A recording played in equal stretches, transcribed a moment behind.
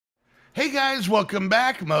Hey guys, welcome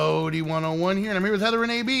back. Modii 101 here, and I'm here with Heather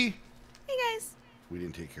and AB. Hey guys. We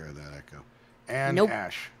didn't take care of that echo. And Nope.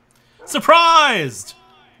 Ash. Surprised!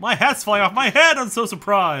 My hat's flying off my head. I'm so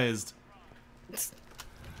surprised.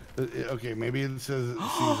 Okay, maybe it says it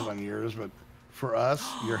sees it on yours, but for us,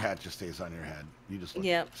 your hat just stays on your head. You just look,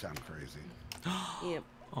 sound crazy. Yep.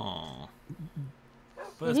 Aww.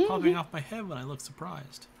 But it's popping off my head when I look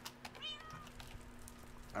surprised.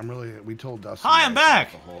 We told Dustin. Hi, I'm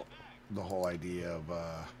back! The whole idea of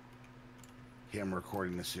him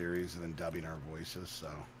recording the series and then dubbing our voices, so.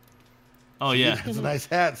 Oh, yeah. It's a nice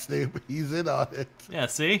hat, Snoop. He's in on it. Yeah,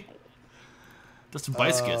 see? Dustin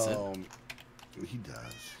Bice gets it. He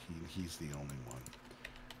does. He's the only one.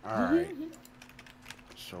 Alright.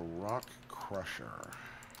 So, Rock Crusher.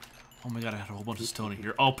 Oh my god, I had a whole bunch of stone in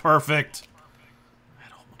here. Oh, perfect! I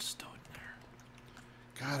had a whole bunch of stone in there.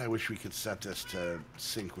 God, I wish we could set this to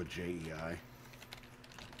sync with JEI.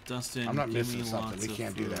 Dustin, I'm not give missing me something. lots We of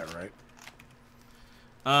can't food. do that,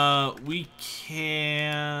 right? We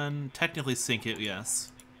can technically sync it,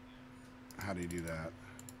 yes. How do you do that?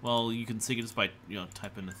 Well, you can sync it just by,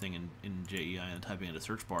 typing the thing in JEI and typing in a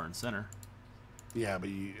search bar in center. Yeah, but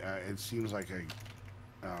it seems like a...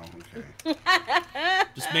 Oh, okay.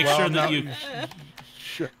 Just make sure that you...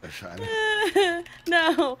 Sure, Shiny.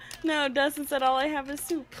 No, Dustin said all I have is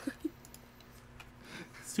soup.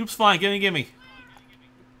 Soup's fine, gimme.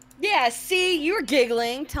 Yeah, see, you were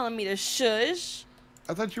giggling, telling me to shush.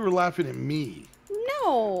 I thought you were laughing at me.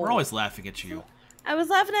 No. We're always laughing at you. I was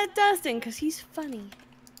laughing at Dustin because he's funny.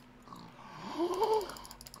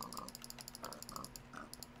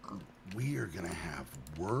 We are going to have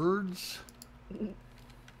words? I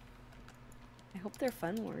hope they're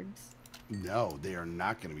fun words. No, they are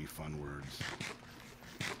not going to be fun words.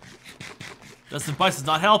 Dustin Bice is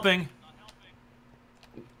not helping.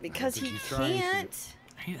 Because he he's trying to. can't.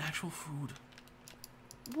 I need actual food.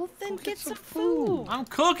 Well, then Go get get some some food. I'm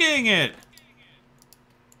cooking it.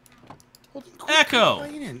 Well, then quit Echo.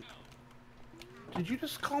 complaining. Did you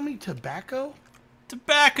just call me tobacco?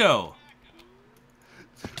 Tobacco.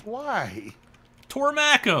 Why?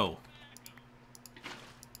 Tormaco.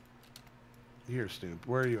 Here, Snoop.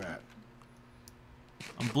 Where are you at?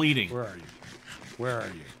 I'm bleeding. Where are you? Where are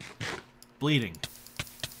you? Bleeding.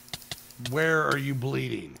 Where are you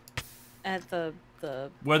bleeding? At the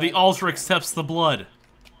Where the altar accepts the blood.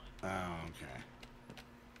 Oh, okay.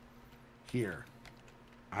 Here.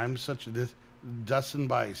 I'm such a... Dustin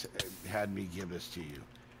Bice had me give this to you.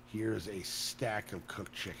 Here's a stack of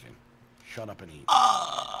cooked chicken. Shut up and eat.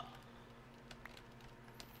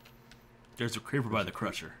 There's a creeper by the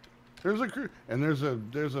crusher. There's a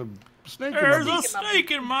snake. There's in my a boot.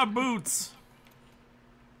 snake in my boots.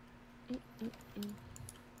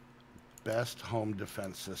 Best home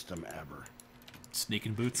defense system ever. Snake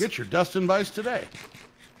in boots. Get your Dustin Bice today.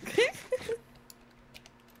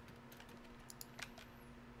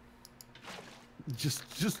 just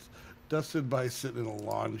Dustin Bice sitting in a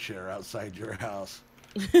lawn chair outside your house.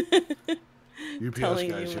 UPS telling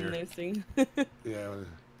guys you when here. they sing. Yeah,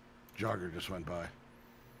 jogger just went by.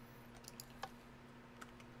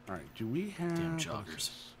 All right, do we have Damn joggers.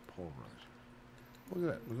 pulverized? Look at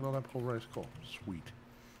that! Look at all that pulverized coal. Sweet.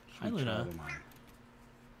 Hi, Sweet Luna. child of mine.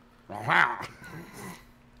 Oh, wow.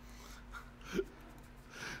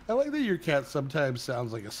 I like that your cat sometimes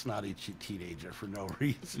sounds like a snotty teenager for no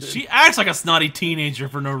reason. She acts like a snotty teenager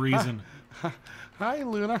for no reason. Hi,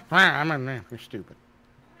 Luna. I'm in there. You're stupid.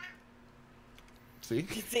 See?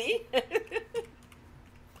 See?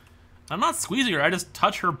 I'm not squeezing her. I just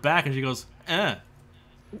touch her back and she goes, eh.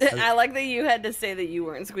 I like that you had to say that you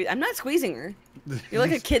weren't squeezing. I'm not squeezing her. You're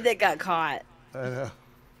like a kid that got caught. I know.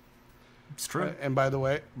 It's true. And by the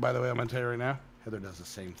way, I'm gonna tell you right now, Heather does the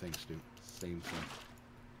same thing, Stu. Same thing.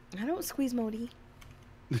 I don't squeeze Modii.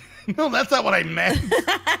 No, that's not what I meant.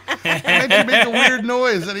 I meant you make a weird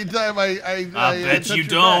noise anytime I bet touch you your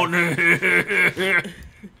don't. back.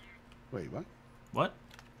 Wait, what? What?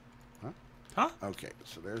 Huh? Huh? Okay,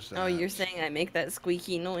 so there's that. Oh, you're saying I make that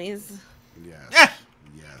squeaky noise? Yes. Eh.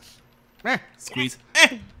 Yes. Squeeze.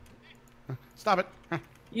 Eh. Stop it.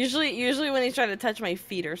 Usually when he's trying to touch my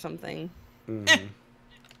feet or something. Mm-hmm.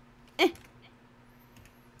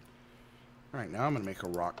 All right, now I'm gonna make a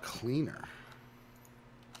rock cleaner.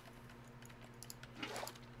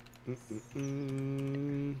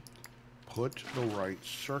 Put the right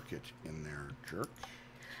circuit in there, jerk.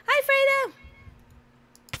 Hi, Fredo!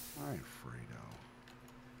 Hi, Fredo.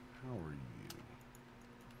 How are you?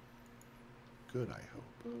 Good, I hope.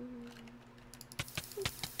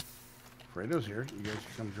 Fredo's here. You guys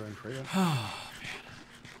can come join Fredo. Oh,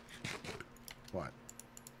 What?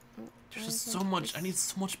 There's just so much. I need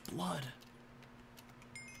so much blood.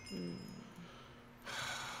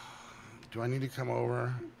 Do I need to come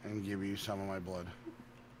over and give you some of my blood?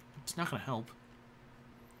 It's not gonna help.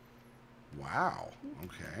 Wow.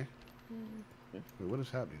 Okay. Wait, what is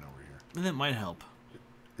happening over here? And that might help.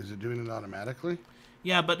 Is it doing it automatically?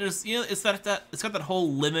 Yeah, but there's it's got that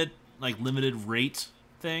whole limited rate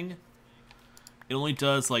thing. It only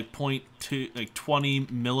does like 20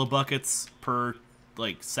 millibuckets per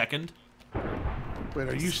second. Wait,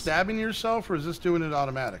 are you stabbing yourself or is this doing it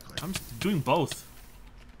automatically? I'm doing both.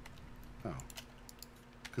 Oh.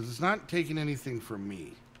 Because it's not taking anything from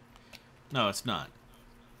me. No, it's not.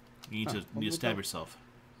 You need to stab the, yourself.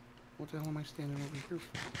 What the hell am I standing over here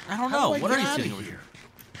for? I don't know. What are you standing over here?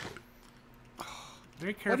 here?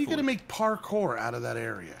 Very careful. Why are you going to make parkour out of that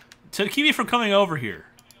area? To keep me from coming over here.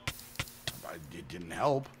 It didn't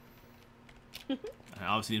help. I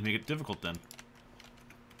obviously need to make it difficult then.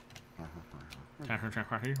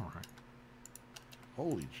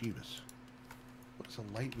 Holy Jeebus. What's a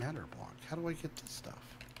light matter block? How do I get this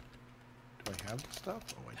stuff? Do I have the stuff?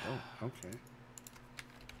 Oh, I don't. Okay.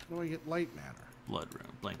 How do I get light matter? Blood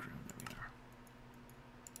room. Blank room. There we are.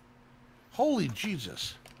 Holy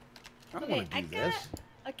Jesus. I don't want to do this.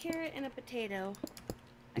 A carrot and a potato.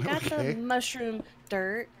 I got the mushroom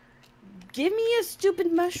dirt. Give me a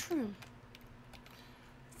stupid mushroom.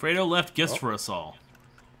 Fredo left gifts for us all.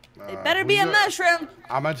 It better be a mushroom.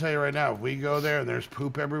 I'm going to tell you right now, if we go there and there's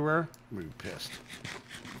poop everywhere, I'm going to be pissed.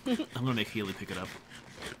 I'm going to make Haley pick it up.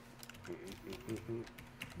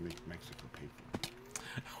 Make Mexico pay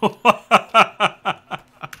for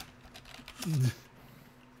it.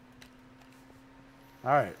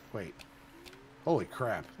 Alright, wait. Holy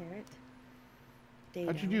crap. Carrot.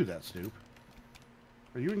 How'd you do that, Snoop?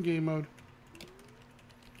 Are you in game mode?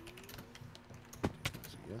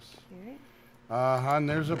 Yes. Carrot. Hon,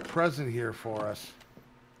 there's a present here for us.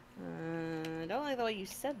 I don't like the way you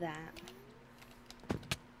said that.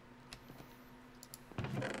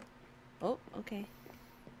 Oh, okay.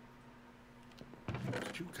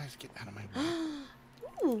 Could you guys get out of my way?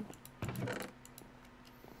 Ooh.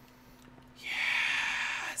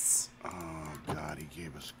 Yes. Oh God, he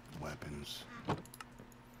gave us weapons.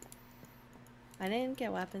 I didn't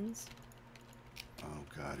get weapons. Oh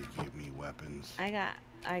God, he gave me weapons. I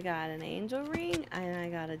got an angel ring, and I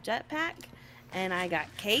got a jetpack, and I got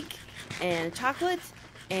cake, and chocolate,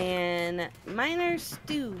 and miner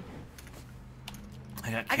stew.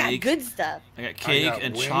 I got cake. I got good stuff. I got cake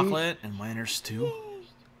and wings. chocolate and miner stew.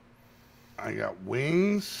 I got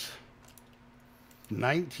wings,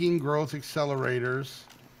 19 growth accelerators,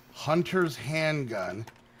 hunter's handgun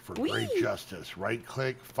for great justice. Right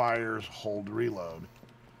click, fires, hold, reload.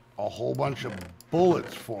 A whole bunch of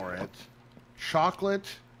bullets for it. Chocolate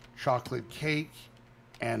cake,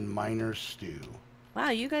 and miner stew. Wow,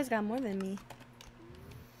 you guys got more than me.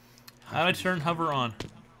 How do I turn hover on?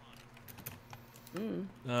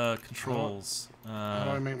 Controls. How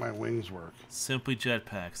do I make my wings work? Simply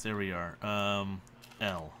jetpacks. There we are.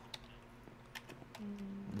 L.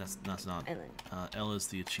 That's not. L is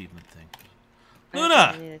the achievement thing. Luna!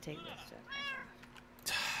 I need to take this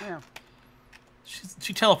Yeah.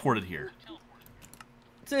 She teleported here.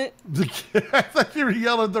 shit. I thought you were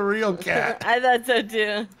yelling at the real cat. I thought so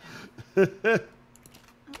too. Do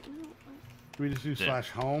we just do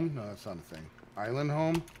 /home? No, that's not a thing. Island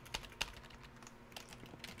home?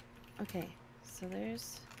 Okay, so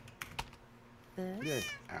there's this.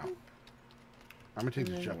 Yeah. Ow. I'm gonna take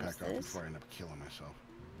And this then jetpack off there's this. before I end up killing myself.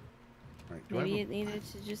 Right, Maybe it needed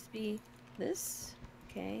to just be this.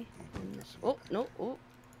 Okay. And this oh, no. Oh.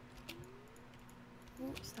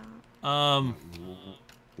 Oh, stop.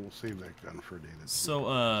 We'll save that gun for a day. So,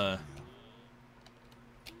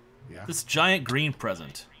 yeah. this giant green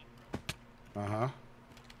present. Uh-huh.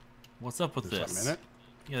 What's up with There's this? something in it?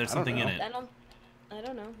 Yeah, there's something in know. it. I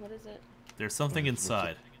don't know. What is it? There's something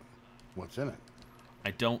inside. What's in it?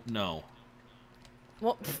 I don't know.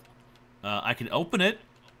 Well, I can open it.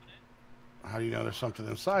 How do you know there's something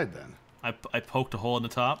inside then? I poked a hole in the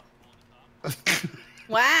top.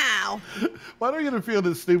 wow. Why do I get a feel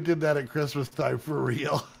that Snoop did that at Christmas time for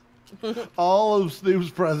real? All of Snoop's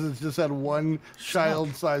presents just had one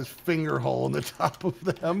child-sized finger hole in the top of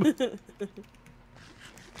them. Don't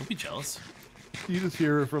be jealous. You just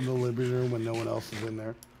hear it from the living room when no one else is in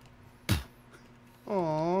there.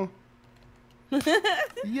 Aww.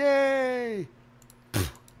 Yay!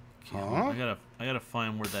 Okay, I gotta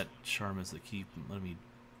find where that charm is that keep let me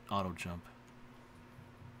auto jump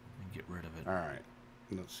and get rid of it. All right,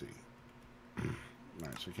 let's see. All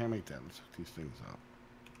right, so we can't make that. Let's hook these things up.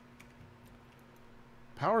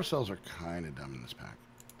 Power cells are kind of dumb in this pack.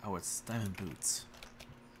 Oh, it's diamond boots.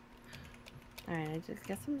 Alright, I just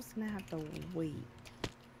guess I'm just gonna have to wait.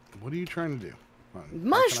 What are you trying to do? Come on,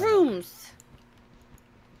 Mushrooms!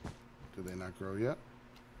 Do they not grow yet?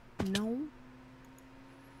 No.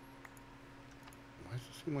 Why does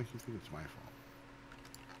it seem like you think it's my fault?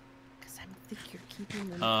 Because I think you're keeping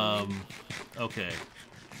them. Okay.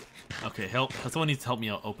 Okay, help. Someone needs to help me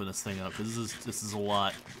out open this thing up, because this is a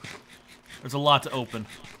lot. There's a lot to open.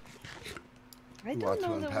 I don't Lots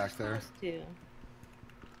know to that unpack we're there. supposed to.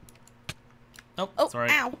 Oh, sorry.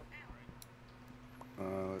 Ow!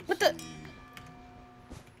 Let's What the? see.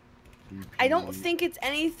 I don't TP. think it's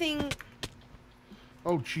anything.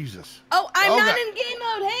 Oh, Jesus. Oh, I'm Oh, not God. in game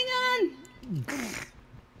mode. Hang on.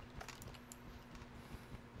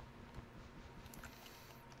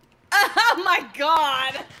 Oh my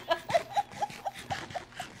God.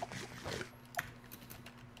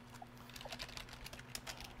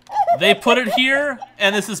 They put it here,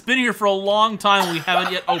 and this has been here for a long time. We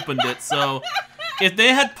haven't yet opened it, so if they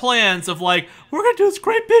had plans of like, we're gonna do this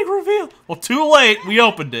great big reveal, well, too late. We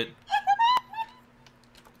opened it.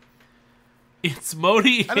 It's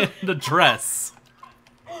Modii in a dress.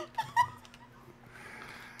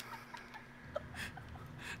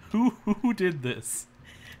 Who did this?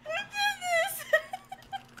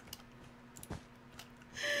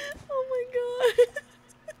 Oh my God.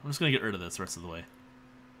 I'm just gonna get rid of this the rest of the way.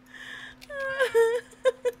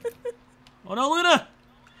 Oh no, Luna!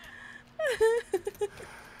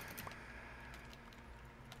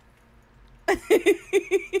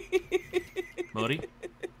 Modii?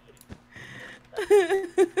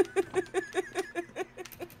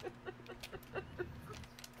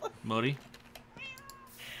 Modii?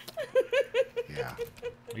 Yeah.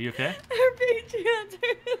 Are you okay? Our Patreons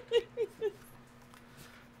are really.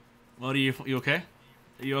 Modii, you okay?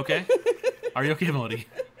 Are you okay? Are you okay, Modii?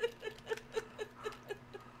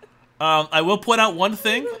 I will point out one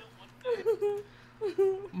thing.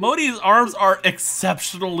 Modii's arms are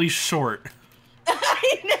exceptionally short.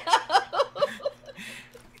 I know.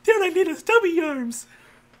 Dude, I need his stubby arms.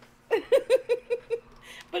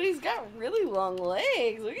 But he's got really long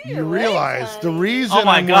legs. Look at You your realize legs, the honey. reason Oh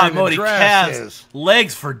my I'm God, wearing a Modii, dress calves, is...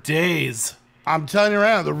 legs for days. I'm telling you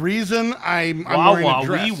right now, the reason I'm Wah, wearing wah, a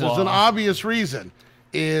dress wee, is wah. an obvious reason.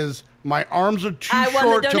 Is my arms are too I won the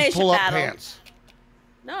short to donation pull up battle. pants.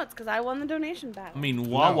 No, it's because I won the donation battle. I mean,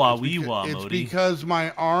 wah No, wah it's wee beca- wah, It's Modii. because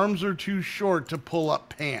my arms are too short to pull up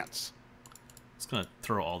pants. Just gonna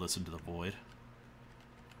throw all this into the void.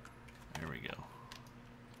 There we go.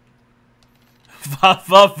 Va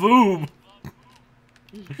va voom.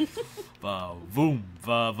 Va voom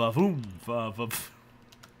va va voom va va.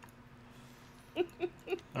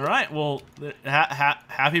 All right, well,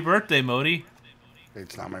 happy birthday, Modii.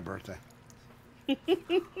 It's not my birthday. You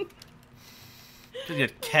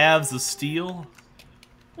got calves of steel.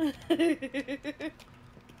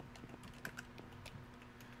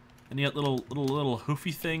 And you got little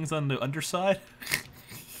hoofy things on the underside.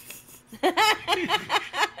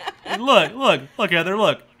 And look, Heather,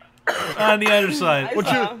 look. On the underside.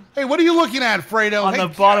 Hey, what are you looking at, Fredo? On Hey, the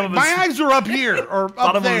bottom of his- my eyes are up here or up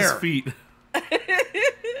Bottom there. of his feet.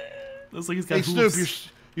 Looks like he's got Hey, Snoop, hooves.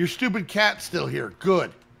 your stupid cat's still here.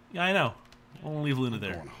 Good. Yeah, I know. I'll leave Luna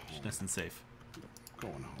there. Going home. She's nice and safe.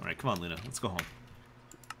 Going home. All right, come on, Luna. Let's go home.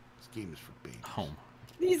 This game is for babies. Home.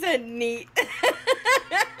 He said neat.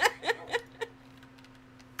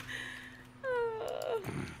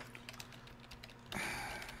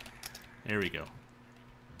 There we go.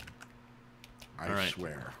 I All right.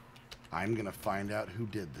 swear, I'm gonna find out who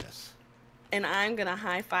did this, And I'm gonna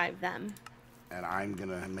high five them. and I'm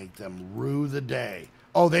gonna make them rue the day.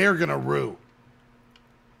 Oh, they are gonna rue.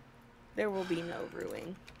 There will be no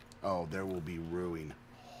ruing. Oh, there will be ruing.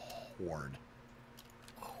 Horde.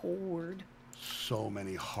 Horde. So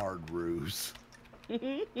many hard rues.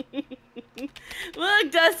 Look,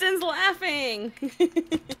 Dustin's laughing.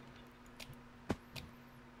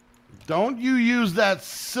 Don't you use that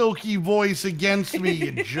silky voice against me,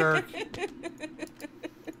 you jerk.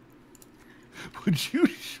 Would you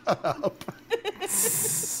shut up?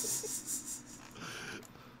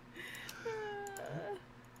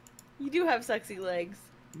 You do have sexy legs.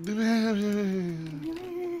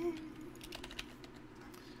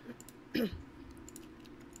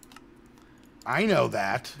 I know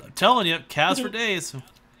that. I'm telling you, calves for days.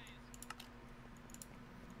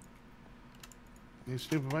 Hey,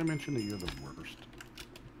 Snoop, have I mentioned that you're the worst?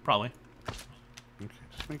 Probably. Okay,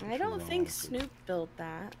 just making I sure don't we're think all good. Snoop built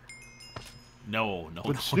that. No.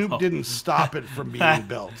 But Snoop didn't stop it from being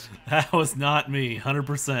built. That was not me,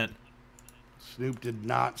 100%. Snoop did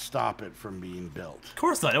not stop it from being built. Of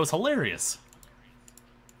course not. It was hilarious.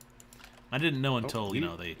 I didn't know until, you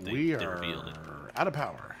know, they revealed it. Out of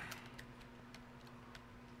power.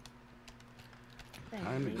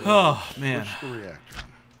 Time to go. Oh, man. Switch the reactor.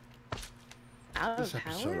 Out Is of this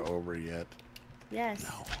episode power? over yet? Yes.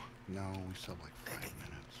 No, we still have like 5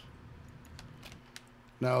 minutes.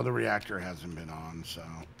 No, the reactor hasn't been on, so.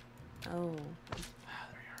 Oh.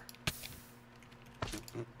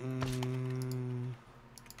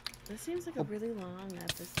 This seems like a really long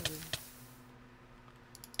episode.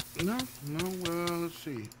 No, let's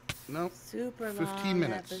see. Nope. Super 15 long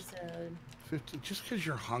minutes. episode. 50, just because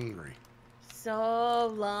you're hungry.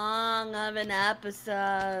 So long of an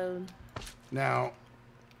episode. Now,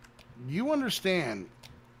 you understand,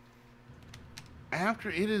 after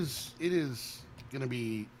it is going to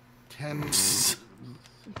be 10...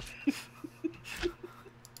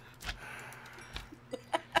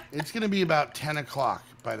 It's going to be about 10 o'clock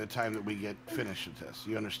by the time that we get finished with this.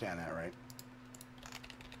 You understand that, right?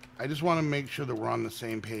 I just want to make sure that we're on the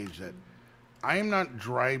same page, that I am not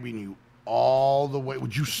driving you all the way.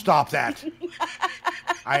 Would you stop that?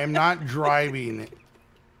 I am not driving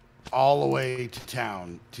all the way to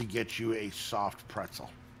town to get you a soft pretzel.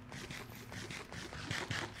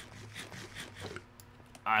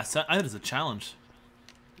 I think it's a challenge.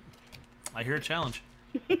 I hear a challenge.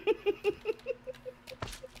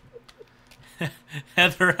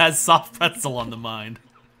 Heather has soft pretzel on the mind.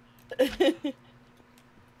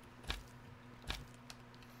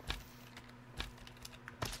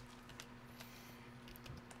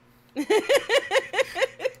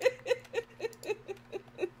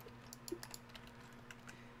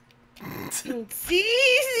 See?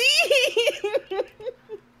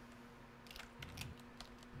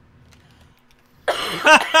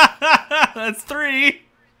 That's 3.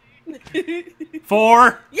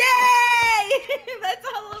 4. Yay! That's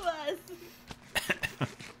all of us.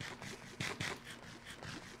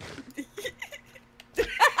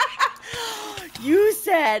 You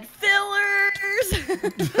said fillers.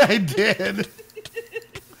 I did.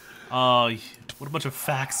 Oh, what a bunch of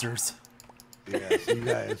faxers. Yes,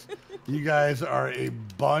 you guys are a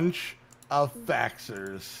bunch of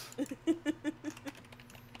faxers.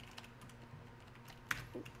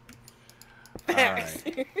 All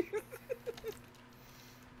right.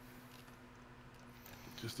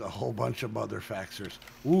 Just a whole bunch of mother faxers.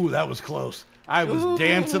 Ooh, that was close. I was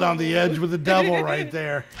dancing on the edge with the devil right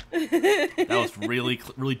there. That was really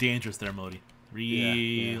dangerous there, Modii.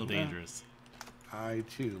 Real dangerous. I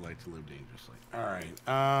too like to live dangerously. All right.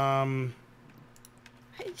 I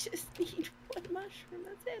just need one mushroom.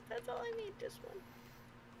 That's it. That's all I need. Just one.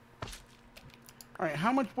 All right.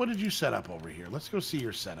 What did you set up over here? Let's go see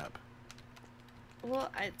your setup.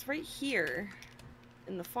 Well, it's right here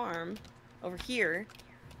in the farm. Over here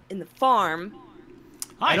in the farm.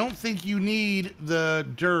 Hi. I don't think you need the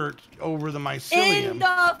dirt over the mycelium. In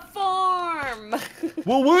the farm.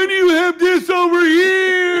 Well, why do you have this over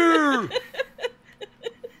here?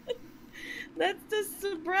 That's just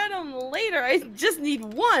to spread them later. I just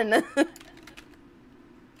need one.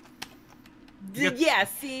 Yep. Yeah,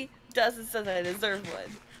 see? Dustin says I deserve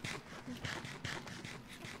one.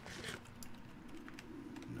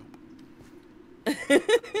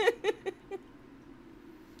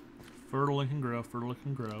 Fertile can grow. Fertile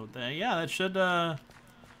can grow. Yeah,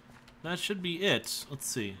 that should be it. Let's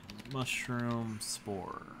see. Mushroom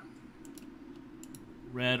spore.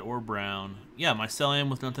 Red or brown. Yeah, mycelium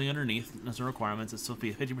with nothing underneath. There's no requirements. It's still be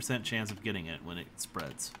a 50% chance of getting it when it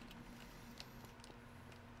spreads.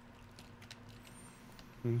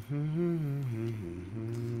 So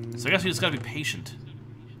I guess we just gotta be patient.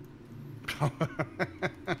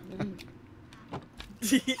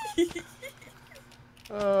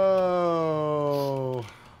 Oh.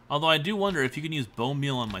 Although I do wonder if you can use bone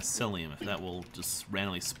meal on mycelium, if that will just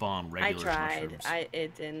randomly spawn regular I tried. mushrooms.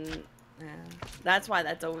 It didn't. That's why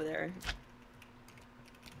that's over there.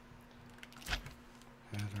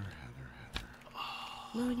 Heather.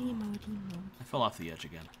 Modii. I fell off the edge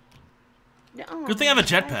again. Oh, Good thing I have a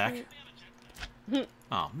jetpack.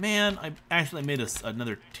 Oh man, I actually made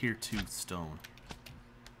another tier 2 stone.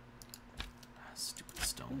 Stupid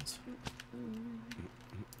stones.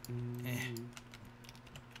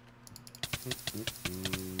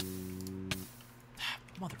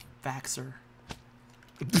 Mother faxer.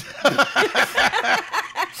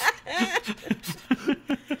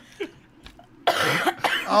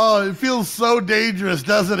 Oh, it feels so dangerous,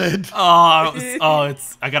 doesn't it? It's. I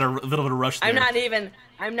got a little bit of rush there. I'm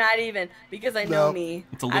not even because I know me.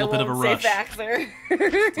 It's a little bit of a rush. I won't say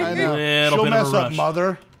faxer. I know. She'll mess up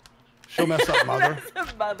mother. She'll mess up mother.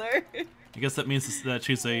 Mother. I guess that means that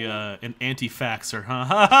she's an anti-faxer,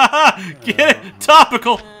 huh? Get it?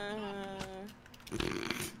 Topical.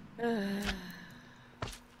 All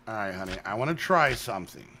right, honey. I want to try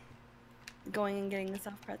something. Going and getting the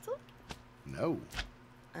soft pretzel? No.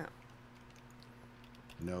 Oh.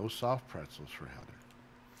 No soft pretzels for Heather.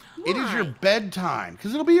 Why? It is your bedtime,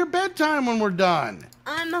 because it'll be your bedtime when we're done.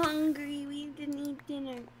 I'm hungry. We didn't eat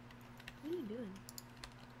dinner. What are you doing?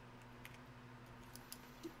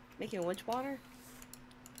 Making witch water?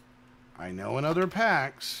 I know in other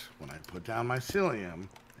packs, when I put down my psyllium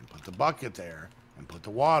and put the bucket there and put the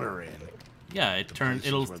water in, Yeah, it turns.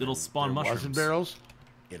 It'll spawn mushrooms. Wasn't barrels.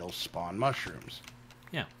 It'll spawn mushrooms.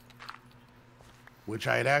 Yeah. Which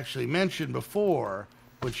I had actually mentioned before,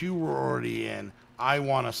 but you were already in. I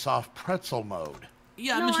want a soft pretzel mode.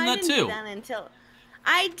 Yeah, I No, mentioned that didn't too. Do that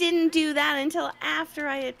I didn't do that until after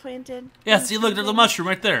I had planted. Yeah, see, look, there's a mushroom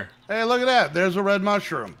right there. Hey, look at that. There's a red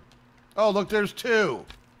mushroom. Oh, look, there's two.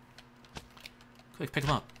 Quick, pick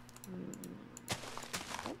them up.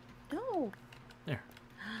 No. There.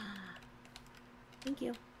 Thank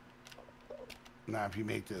you. Now, if you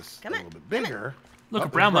make this Come a on, little bit come on. bigger. Look, Oh, a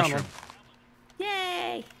brown there's mushroom.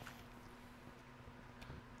 Yay.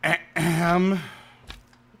 Ahem.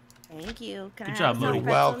 Thank you. Can Good I job, have a soft Modii.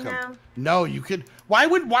 pretzel Welcome. now? No, you could. Why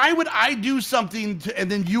would I do something and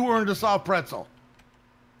then you earned a soft pretzel?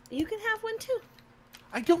 You can have one too.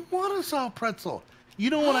 I don't want a soft pretzel. You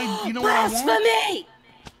know what I? You know what I want? Blasphemy!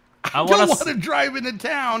 I don't want want to drive into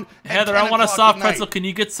town. at Heather, 10 I want a o'clock soft at night. pretzel. Can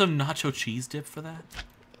you get some nacho cheese dip for that?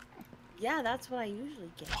 Yeah, that's what I usually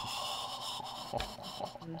get.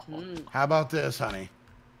 How about this, honey?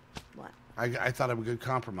 What? I thought of a good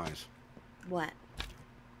compromise, What?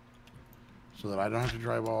 so that I don't have to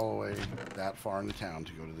drive all the way that far into town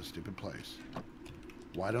to go to this stupid place.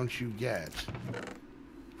 Why don't you get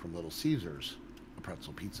from Little Caesars a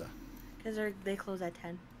pretzel pizza? Because they close at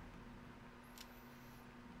 10.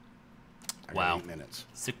 I got Wow. 8 minutes.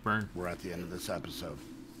 Sick burn. We're at the end of this episode.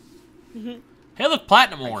 Hey, look,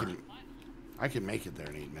 platinum ore. I can make it there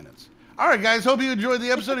in 8 minutes. All right, guys. Hope you enjoyed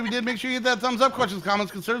the episode. If you did, make sure you hit that thumbs up. Questions,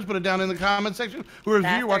 comments, concerns, put it down in the comment section. Whoever's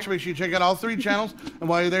you're watching, make sure you check out all 3 channels. And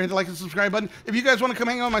while you're there, hit the like and subscribe button. If you guys want to come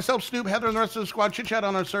hang out with myself, Snoop, Heather, and the rest of the squad, chit-chat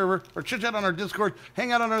on our server, or chit-chat on our Discord,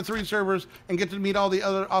 hang out on our 3 servers, and get to meet all the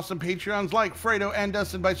other awesome Patreons like Fredo and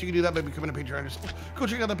Dustin Bites. You can do that by becoming a Patreon yourself. Go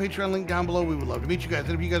check out the Patreon link down below. We would love to meet you guys.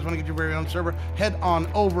 And if you guys want to get your very own server, head on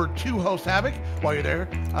over to HostHavoc. While you're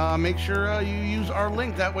there, make sure you use our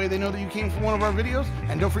link. That way they know that you came from one of our videos.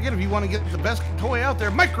 And don't forget, if you want to get the best toy out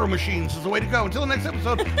there, Micro Machines is the way to go. Until the next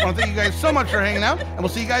episode, I want to thank you guys so much for hanging out, and we'll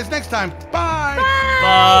see you guys next time. Bye!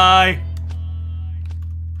 Bye.